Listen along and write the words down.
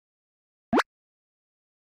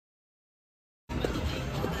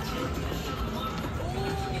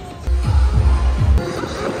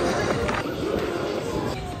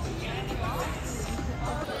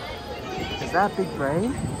Is that big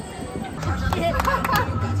brain?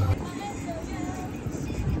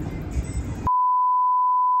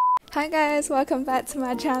 Hi guys, welcome back to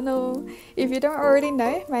my channel. If you don't already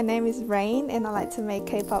know, my name is Rain and I like to make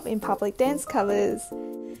K-pop in public dance covers.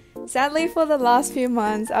 Sadly, for the last few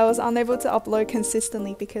months, I was unable to upload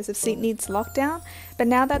consistently because of Sydney's lockdown, but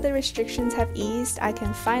now that the restrictions have eased, I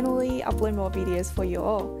can finally upload more videos for you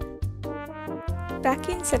all. Back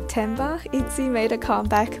in September, ITZY made a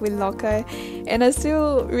comeback with Loco, and I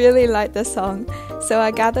still really like the song, so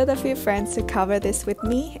I gathered a few friends to cover this with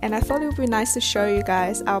me, and I thought it would be nice to show you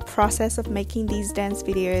guys our process of making these dance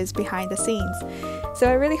videos behind the scenes. So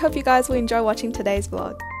I really hope you guys will enjoy watching today's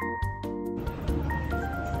vlog.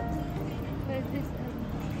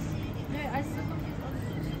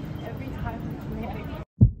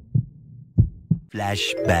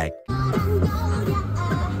 Flashback.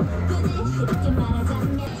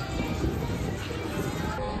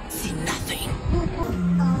 See nothing.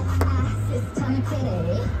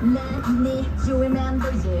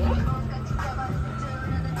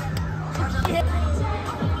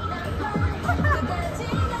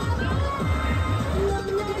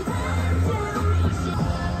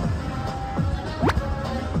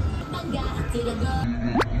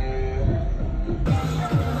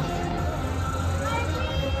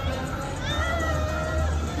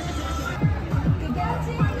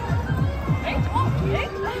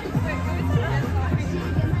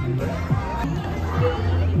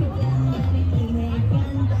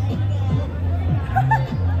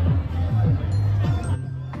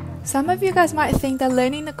 Some of you guys might think that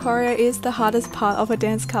learning the choreo is the hardest part of a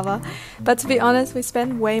dance cover, but to be honest, we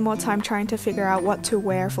spend way more time trying to figure out what to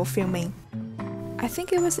wear for filming. I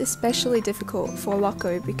think it was especially difficult for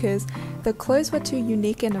Loco because the clothes were too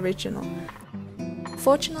unique and original.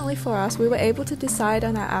 Fortunately for us, we were able to decide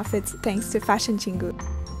on our outfits thanks to FASHION CHINGU.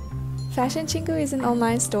 FASHION CHINGU is an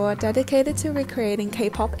online store dedicated to recreating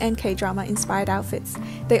K-pop and K-drama inspired outfits.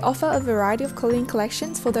 They offer a variety of clothing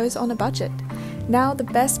collections for those on a budget. Now the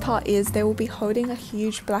best part is they will be holding a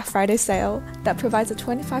huge Black Friday sale that provides a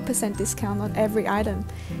 25% discount on every item.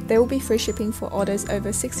 There will be free shipping for orders over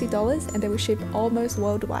 $60 and they will ship almost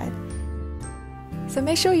worldwide. So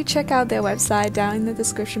make sure you check out their website down in the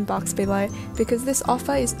description box below because this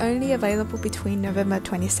offer is only available between November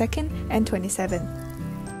 22nd and 27th.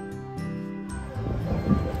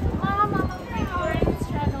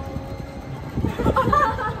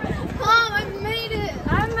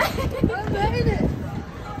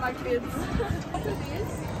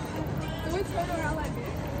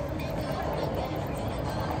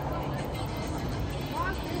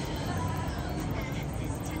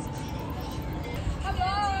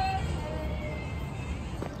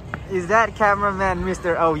 Is that cameraman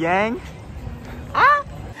Mr. Oh Yang? Ah!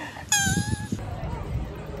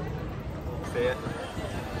 See it.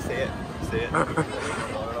 See it. See it.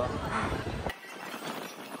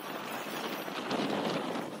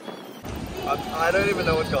 I don't even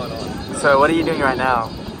know what's going on. So what are you doing right now?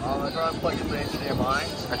 I'm trying to plug in the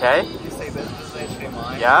HDMI. Okay. You see this is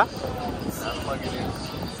HDMI. Yeah. I'm plugging in.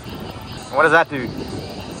 What does that do? It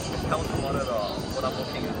tells the monitor what I'm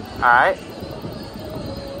looking at. Alright.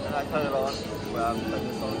 And I turn it on. Well, I'm turning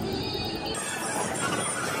this on.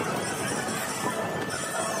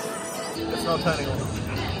 It's not turning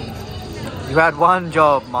on. You had one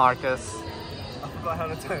job, Marcus. I forgot how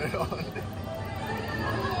to turn it on.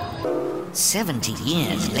 70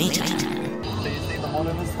 years later. So you see the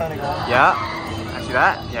monitor's turning on? Yeah. I see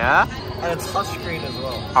that, yeah. And it's touchscreen as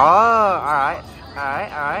well. Oh, alright.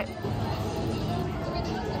 Alright, alright.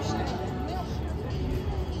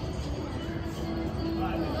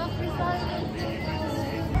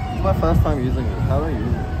 It's my first time using it. How do I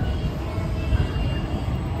use it?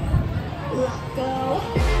 Let's go.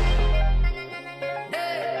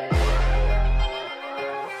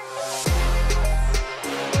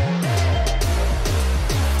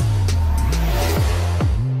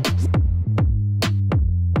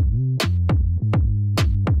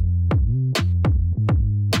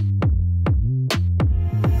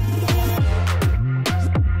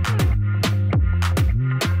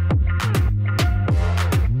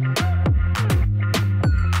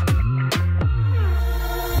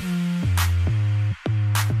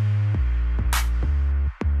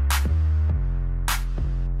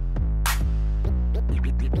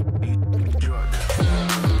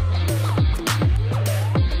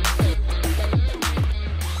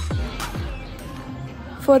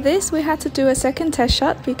 For this, we had to do a second test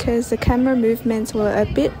shot because the camera movements were a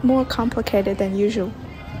bit more complicated than usual.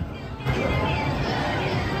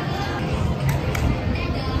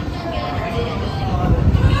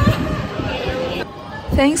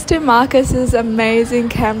 Thanks to Marcus's amazing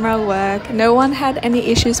camera work, no one had any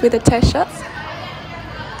issues with the test shots.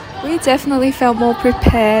 We definitely felt more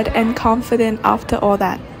prepared and confident after all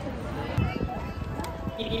that.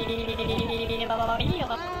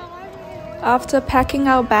 After packing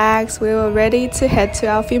our bags, we were ready to head to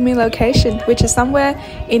our filming location, which is somewhere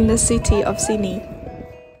in the city of Sydney.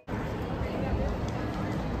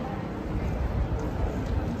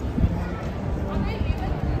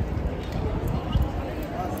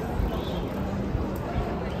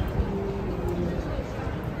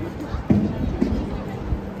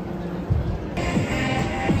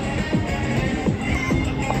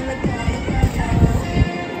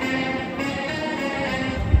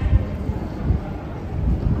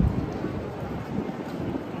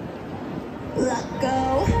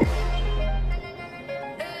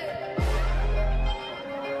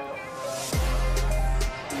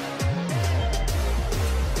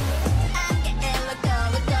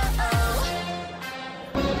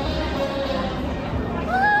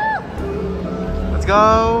 Let's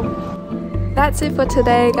go! That's it for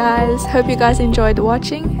today, guys. Hope you guys enjoyed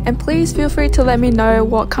watching, and please feel free to let me know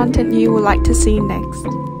what content you would like to see next.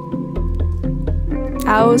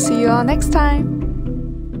 I will see you all next time.